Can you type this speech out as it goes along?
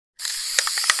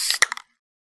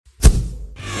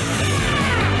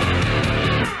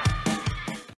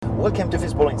Welcome to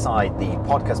Fistball Inside, the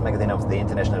podcast magazine of the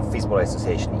International Fistball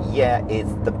Association. Yeah,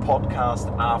 it's the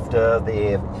podcast after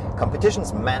the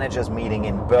competitions managers meeting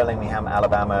in Birmingham,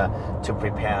 Alabama to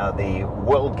prepare the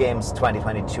World Games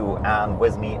 2022. And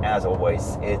with me, as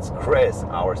always, it's Chris,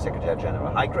 our Secretary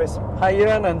General. Hi, Chris. Hi,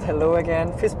 Joern, and hello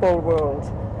again, Fistball World.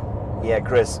 Yeah,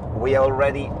 Chris, we are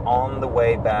already on the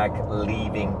way back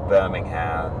leaving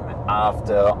Birmingham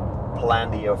after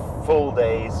plenty of full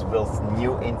days with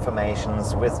new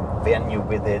informations, with venue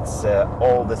visits,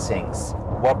 all the things.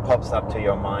 What pops up to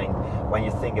your mind when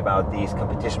you think about these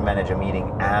competition manager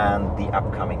meeting and the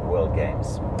upcoming World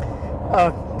Games?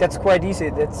 That's quite easy.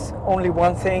 That's only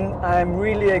one thing. I'm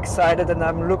really excited and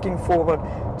I'm looking forward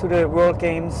to the World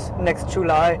Games next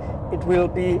July. It will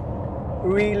be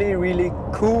really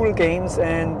cool games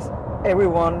and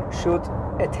everyone should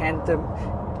attend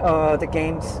the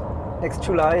games next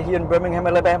July here in Birmingham,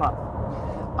 Alabama.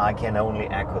 I can only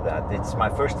echo that. It's my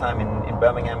first time in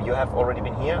Birmingham. You have already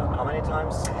been here. How many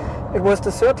times? It was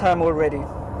the third time already.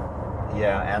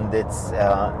 Yeah, and it's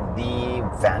the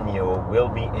venue will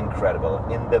be incredible.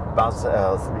 In the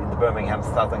Birmingham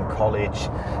Southern College,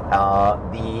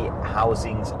 the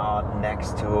housings are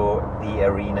next to the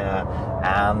arena,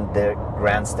 and the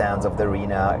grandstands of the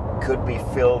arena could be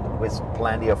filled with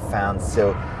plenty of fans.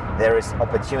 So there is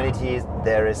opportunities.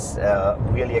 There is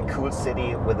really a cool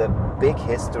city with a big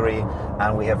history,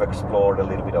 and we have explored a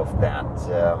little bit of that.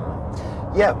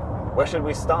 Where should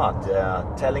we start?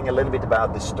 Telling a little bit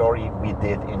about the story we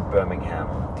did in Birmingham.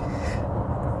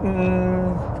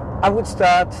 I would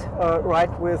start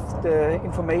right with the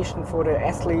information for the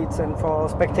athletes and for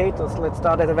spectators. Let's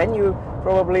start at the venue,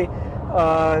 probably.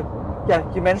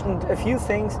 You mentioned a few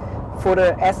things. For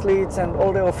the athletes and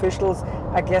all the officials,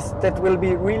 I guess that will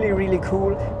be really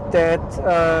cool. That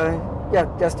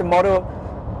there's the motto: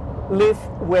 live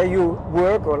where you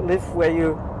work or live where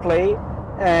you play.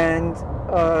 And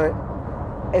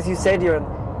as you said, Joern,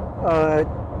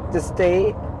 the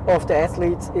stay of the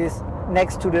athletes is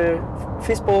next to the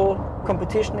fistball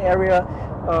competition area.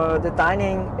 The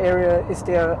dining area is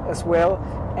there as well,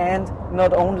 and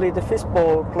not only the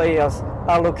fistball players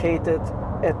are located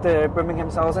at the Birmingham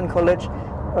Southern College.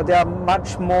 There are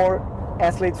much more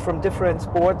athletes from different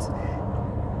sports.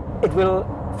 It will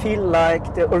feel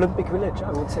like the Olympic Village, I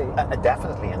would say.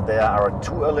 Definitely, and there are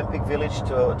two Olympic villages,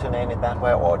 to name it that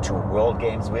way, or two World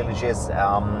Games villages.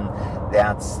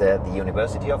 That's the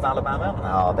University of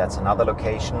Alabama. That's another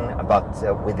location,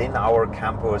 but within our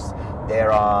campus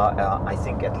there are, I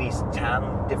think, at least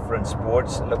 10 different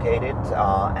sports located,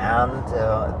 and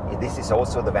this is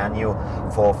also the venue,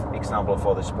 for example,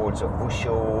 for the sports of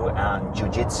wushu and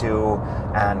jiu-jitsu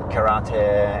and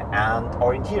karate, and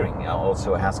orienteering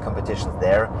also has competitions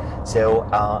there. So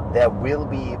there will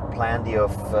be plenty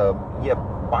of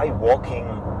by walking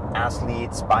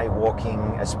athletes, by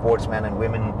walking sportsmen and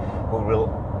women who will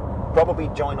probably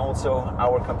join also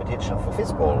our competition for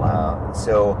fistball.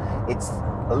 So it's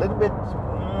a little bit,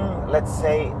 let's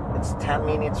say it's 10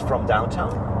 minutes from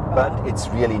downtown, but it's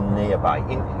really nearby.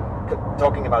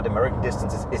 Talking about American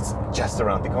distances, it's just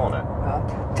around the corner.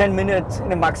 10 minutes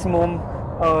in a maximum.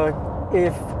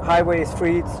 If highway is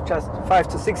free, it's just 5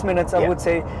 to 6 minutes, I would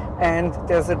say. And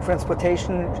there's a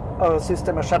transportation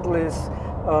system. A shuttle is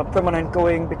permanent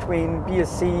going between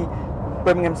BSC,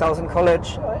 Birmingham Southern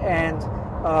College, and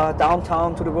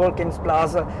downtown to the World Games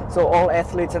Plaza. So all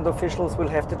athletes and officials will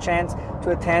have the chance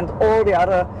to attend all the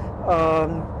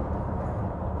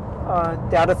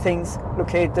other things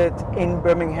located in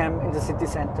Birmingham in the city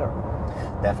center.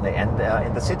 Definitely, and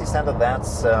in the city center,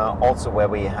 that's also where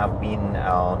we have been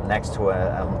next to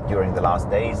during the last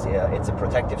days. It's a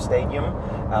protective stadium.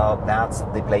 That's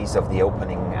the place of the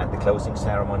opening and the closing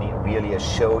ceremony. Really a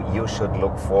show you should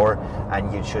look for,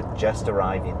 and you should just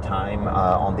arrive in time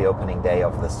on the opening day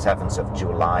of the 7th of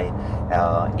July.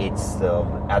 It's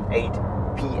at 8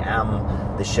 p.m.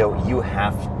 the show you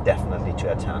have definitely to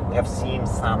attend. We have seen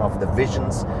some of the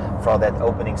visions for that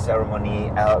opening ceremony.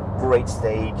 A great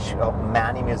stage,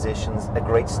 many musicians, a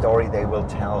great story they will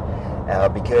tell,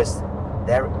 because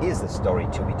there is a story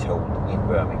to be told in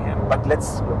Birmingham. But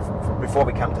let's, before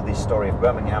we come to the story of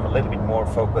Birmingham, a little bit more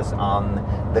focus on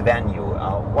the venue.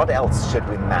 What else should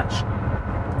we mention?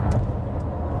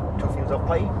 2 fields of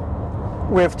play?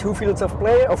 We have 2 fields of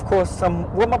play, of course,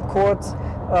 some warm-up courts,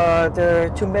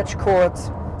 the 2 match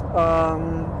courts.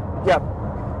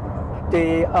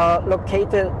 They are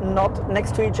located not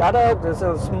next to each other. There's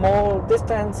a small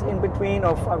distance in between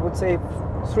of, I would say,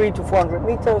 300 to 400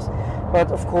 meters.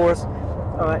 But of course,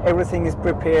 everything is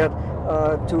prepared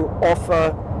to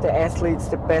offer the athletes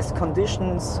the best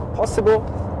conditions possible.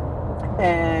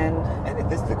 And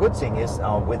The good thing is,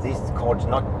 with these courts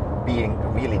not being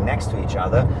really next to each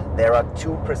other, there are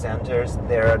two presenters,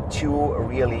 there are two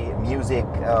really music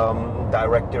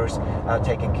directors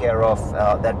taking care of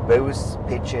that both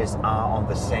pitches are on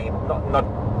the same,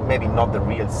 maybe not the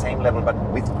real same level, but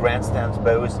with grandstands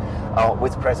both,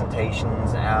 with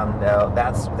presentations, and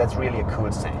that's really a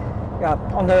cool thing. Yeah,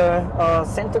 on the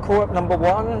center court number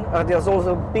 1, there's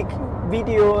also a big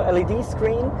video LED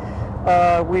screen.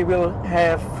 We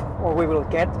will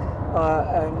get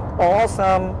an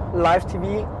awesome live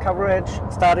TV coverage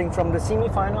starting from the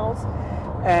semifinals,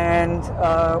 and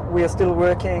we are still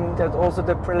working that also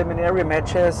the preliminary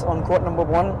matches on court number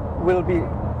 1 will be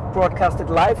broadcasted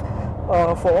live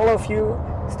for all of you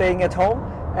staying at home.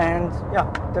 And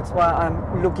yeah, that's why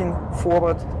I'm looking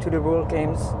forward to the World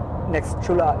Games next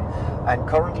July. And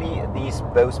currently these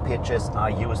both pitches are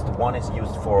used. One is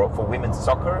used for women's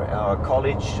soccer,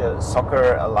 college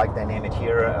soccer, like they name it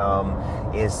here,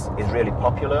 is really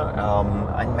popular.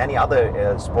 And many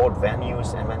other sport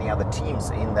venues and many other teams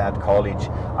in that college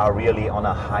are really on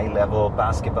a high level.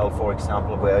 Basketball, for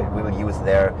example, where we will use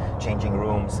their changing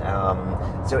rooms.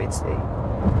 So it's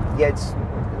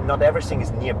not everything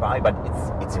is nearby, but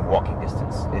it's in walking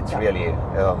distance. It's really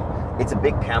it's a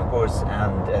big campus,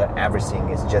 and everything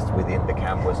is just within the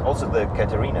campus. Also the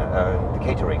catering.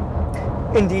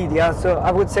 Indeed, yeah. So I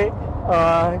would say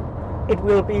it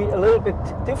will be a little bit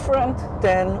different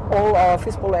than all our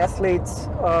Fistball athletes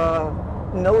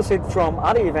knows it from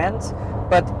other events,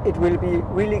 but it will be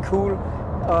really cool.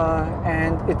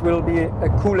 And it will be a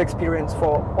cool experience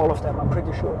for all of them, I'm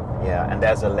pretty sure. Yeah, and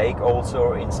there's a lake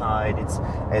also inside.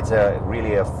 It's a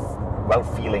really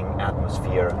well-feeling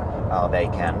atmosphere they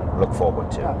can look forward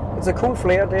to. Yeah, it's a cool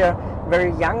flair there,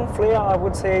 very young flair, I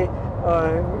would say.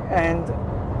 And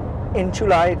in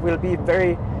July it will be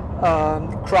very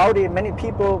crowded. Many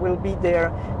people will be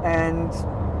there, and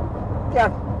yeah,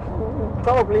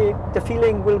 probably the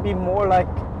feeling will be more like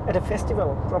at a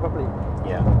festival, probably.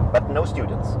 Yeah, but no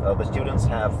students. The students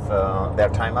have their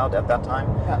time out at that time,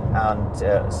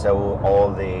 and so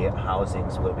all the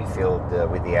housings will be filled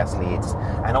with the athletes,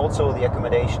 and also the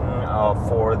accommodation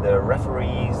for the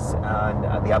referees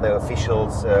and the other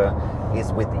officials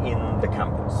is within the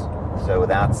campus. So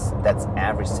that's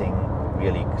everything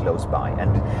really close by.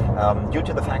 And due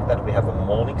to the fact that we have a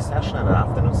morning session and an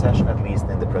afternoon session, at least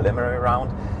in the preliminary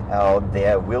round,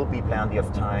 there will be plenty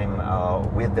of time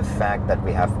with the fact that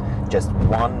we have just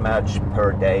one match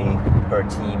per day per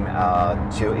team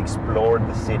to explore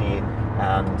the city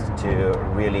and to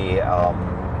really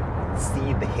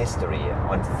see the history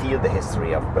and feel the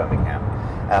history of Birmingham.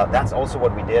 That's also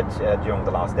what we did during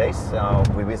the last days.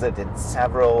 We visited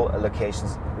several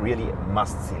locations, really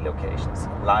must-see locations,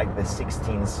 like the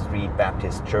 16th Street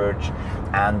Baptist Church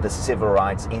and the Civil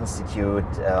Rights Institute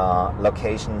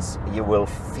locations. You will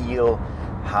feel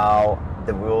how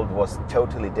the world was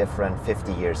totally different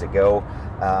 50 years ago,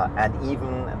 and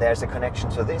even there's a connection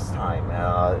to this time.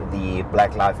 The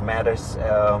Black Lives Matters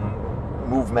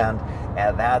movement,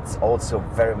 that's also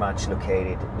very much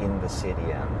located in the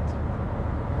city. And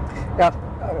yeah,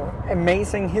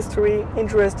 amazing history,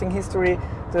 interesting history.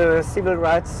 The Civil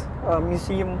Rights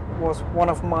Museum was one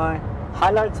of my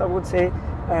highlights, I would say,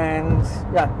 and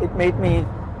yeah, it made me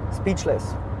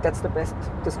speechless. That's the best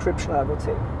description, I would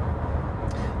say.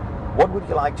 What would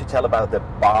you like to tell about the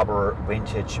Barber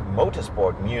Vintage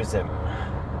Motorsport Museum?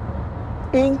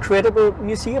 Incredible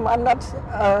museum. I'm not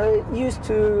used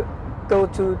to go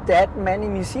to that many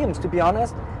museums, to be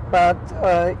honest, but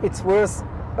it's worth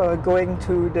going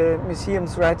to the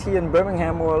museums right here in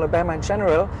Birmingham or Alabama in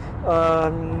general.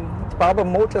 Barber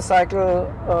Motorcycle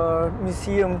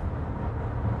Museum,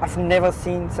 I've never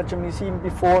seen such a museum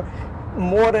before.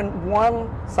 More than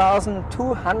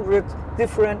 1,200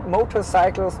 different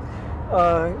motorcycles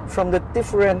from the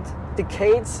different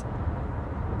decades.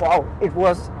 Wow, it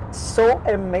was so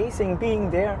amazing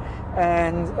being there.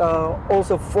 And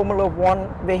also Formula One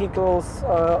vehicles,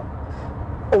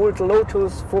 old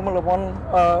Lotus Formula One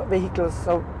vehicles.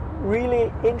 So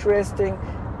really interesting.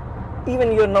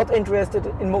 Even you're not interested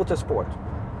in motorsport,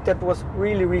 that was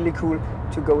really, really cool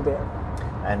to go there.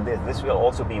 And this will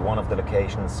also be one of the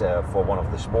locations for one of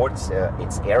the sports.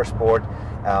 It's Air Sport,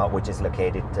 which is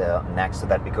located next to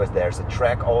that, because there's a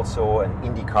track also, an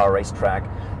IndyCar racetrack,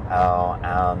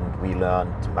 and we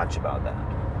learned much about that.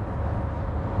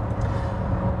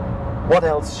 What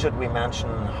else should we mention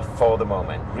for the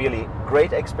moment? Really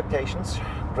great expectations,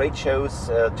 great shows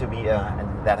to be,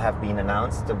 and that have been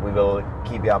announced. We will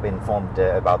keep you up informed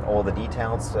about all the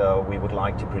details. We would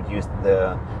like to produce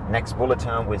the next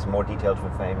bulletin with more detailed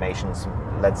information,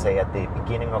 let's say at the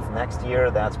beginning of next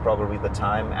year. That's probably the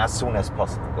time, as soon as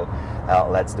possible.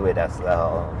 Let's do it as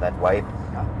that way.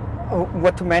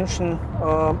 What to mention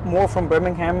more from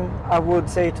Birmingham, I would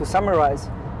say, to summarize,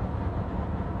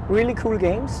 really cool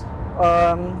games.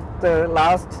 The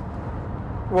last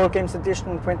World Games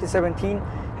edition 2017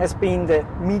 has been the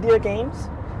media games.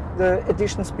 The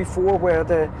editions before were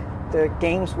the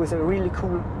games with a really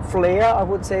cool flair, I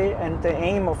would say, and the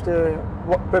aim of the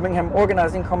Birmingham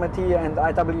Organizing Committee and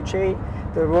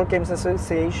IWJ, the World Games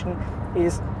Association,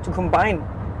 is to combine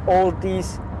all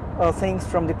these things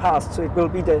from the past. So it will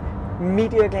be the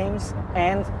media games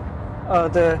and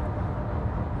the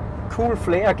cool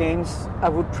flair games, I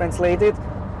would translate it,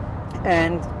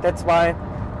 and that's why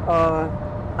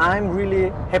I'm really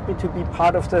happy to be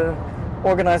part of the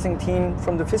organizing team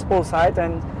from the Fistball side,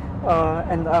 and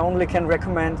I only can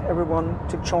recommend everyone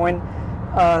to join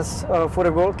us for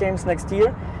the World Games next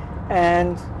year.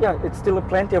 And yeah, it's still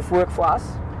plenty of work for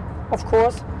us, of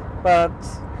course, but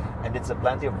and it's a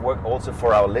plenty of work also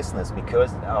for our listeners,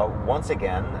 because once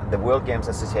again, the World Games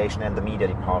Association and the media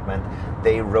department,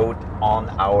 they wrote on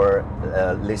our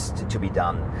list to be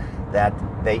done that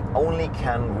they only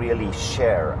can really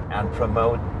share and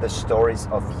promote the stories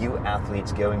of you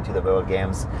athletes going to the World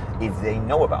Games if they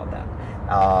know about that.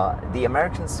 The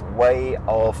Americans' way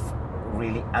of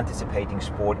really anticipating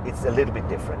sport, it's a little bit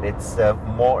different. It's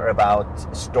more about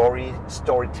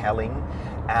storytelling,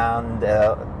 and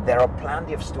there are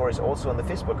plenty of stories also in the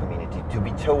Fistball community to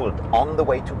be told on the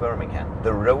way to Birmingham.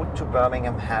 The Road to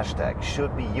Birmingham hashtag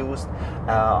should be used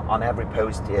on every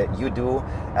post you do,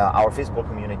 our Fistball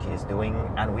community is doing,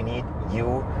 and we need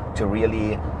you to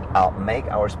really make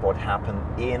our sport happen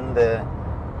in the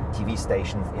TV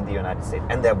stations in the United States.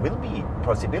 And there will be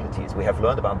possibilities. We have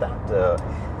learned about that.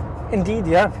 Indeed,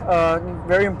 yeah.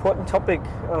 Very important topic.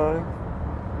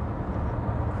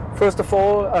 First of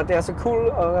all, there's a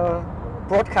cool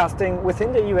broadcasting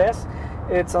within the US.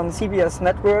 It's on CBS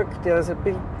network. There's a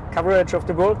big coverage of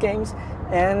the World Games,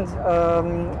 and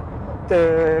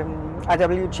the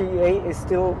IWGA is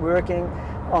still working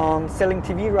on selling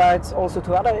TV rights also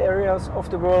to other areas of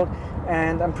the world,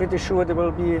 and I'm pretty sure there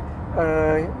will be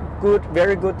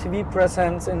very good TV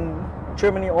presence in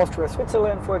Germany, Austria,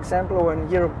 Switzerland, for example, or in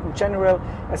Europe in general,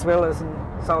 as well as in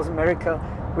South America,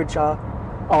 which are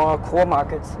our core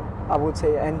markets, I would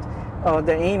say. And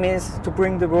the aim is to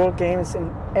bring the World Games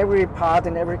in every part,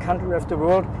 in every country of the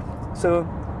world, so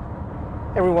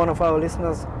every one of our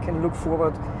listeners can look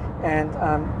forward. And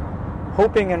I'm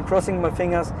hoping and crossing my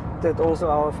fingers that also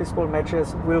our Fistball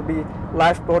matches will be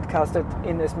live broadcasted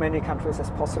in as many countries as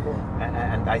possible.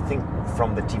 And I think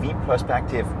from the TV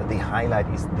perspective, the highlight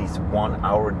is this 1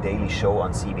 hour daily show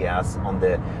on CBS on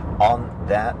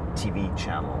that TV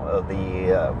channel.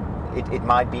 It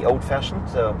might be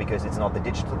old-fashioned because it's not the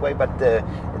digital way, but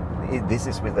this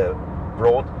is with a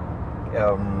broad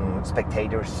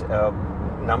spectators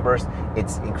numbers.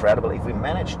 It's incredible. If we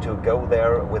manage to go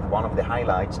there with one of the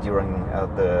highlights during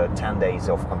the 10 days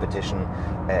of competition,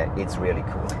 it's really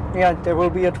cool. Yeah, there will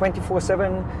be a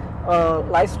 24/7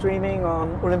 live streaming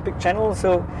on Olympic Channel.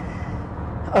 So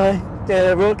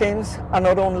the World Games are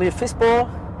not only Fistball,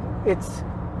 it's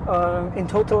in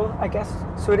total, I guess,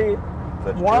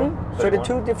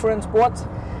 32 different sports.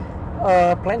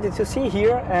 Plenty to see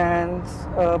here, and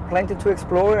plenty to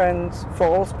explore, and for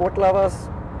all sport lovers,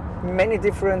 many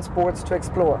different sports to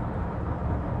explore.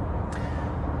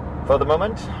 For the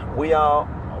moment, we are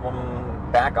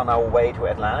back on our way to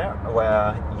Atlanta,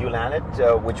 where you landed,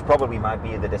 which probably might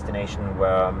be the destination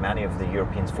where many of the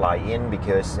Europeans fly in,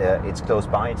 because it's close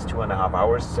by. It's 2.5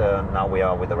 hours. Now we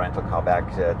are with the rental car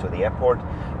back to the airport,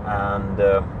 and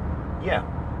yeah,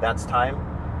 that's time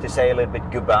to say a little bit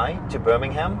goodbye to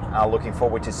Birmingham. I'm looking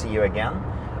forward to see you again,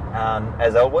 and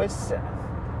as always,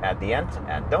 at the end,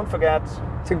 and don't forget,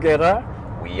 together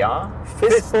we are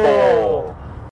Fistball.